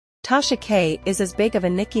Tasha K is as big of a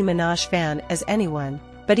Nicki Minaj fan as anyone,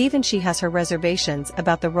 but even she has her reservations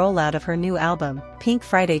about the rollout of her new album, Pink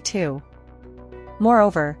Friday 2.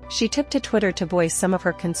 Moreover, she took to Twitter to voice some of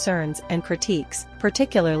her concerns and critiques,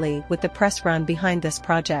 particularly with the press run behind this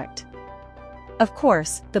project. Of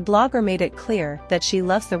course, the blogger made it clear that she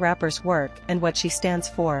loves the rapper's work and what she stands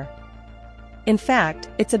for. In fact,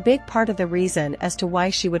 it's a big part of the reason as to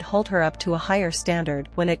why she would hold her up to a higher standard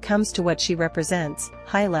when it comes to what she represents,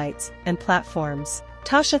 highlights, and platforms.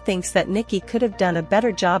 Tasha thinks that Nicki could have done a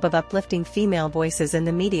better job of uplifting female voices in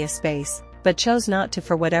the media space, but chose not to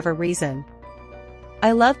for whatever reason.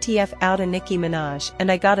 "I love TF out a Nicki Minaj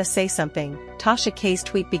and I gotta say something," Tasha K's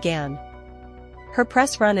tweet began. "Her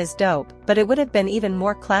press run is dope, but it would have been even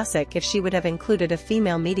more classic if she would have included a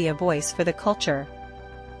female media voice for the culture.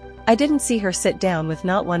 I didn't see her sit down with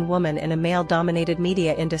not one woman in a male-dominated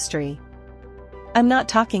media industry. I'm not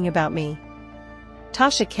talking about me."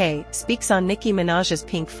 Tasha K speaks on Nicki Minaj's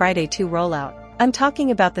Pink Friday 2 rollout. "I'm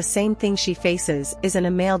talking about the same thing she faces is in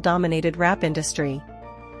a male-dominated rap industry."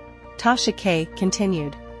 Tasha K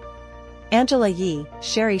continued. "Angela Yee,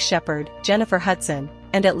 Sherry Shepherd, Jennifer Hudson,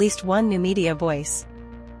 and at least one new media voice.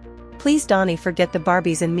 Please Donnie forget the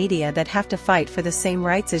Barbies in media that have to fight for the same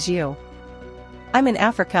rights as you. I'm in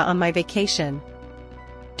Africa on my vacation.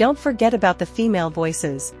 Don't forget about the female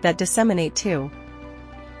voices that disseminate too.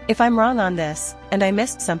 If I'm wrong on this, and I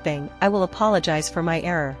missed something, I will apologize for my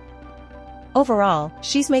error." Overall,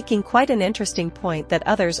 she's making quite an interesting point that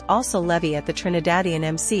others also levy at the Trinidadian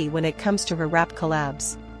MC when it comes to her rap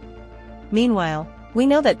collabs. Meanwhile, we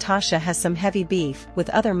know that Tasha has some heavy beef with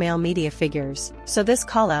other male media figures, so this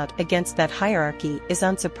callout against that hierarchy is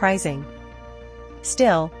unsurprising.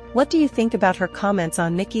 Still, what do you think about her comments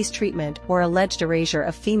on Nicki's treatment or alleged erasure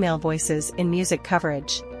of female voices in music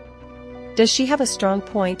coverage? Does she have a strong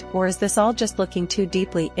point, or is this all just looking too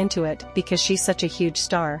deeply into it because she's such a huge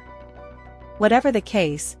star? Whatever the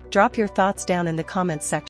case, drop your thoughts down in the comments section.